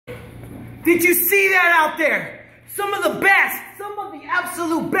Did you see that out there? Some of the best, some of the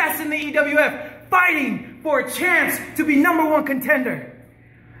absolute best in the EWF fighting for a chance to be #1 contender.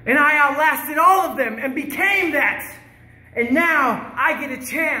 And I outlasted all of them and became that. And now I get a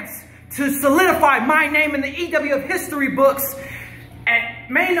chance to solidify my name in the EWF history books at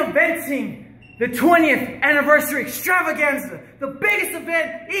main eventing the 20th Anniversary Extravaganza, the biggest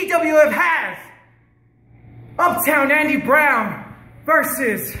event EWF has. Uptown Andy Brown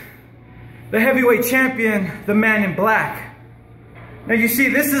versus the heavyweight champion, the Man in Black. Now you see,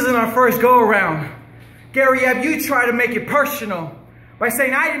 this isn't our first go around. Gary Ebb, you try to make it personal by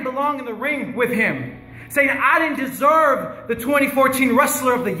saying I didn't belong in the ring with him, saying I didn't deserve the 2014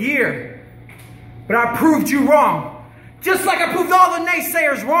 Wrestler of the Year. But I proved you wrong. Just like I proved all the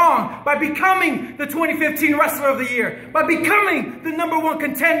naysayers wrong by becoming the 2015 Wrestler of the Year, by becoming the #1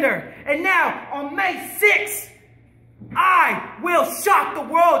 contender. And now, on May 6th, I will shock the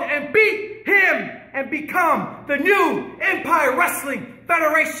world and beat him and become the new Empire Wrestling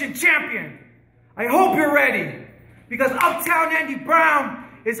Federation champion. I hope you're ready, because Uptown Andy Brown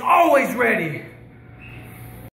is always ready.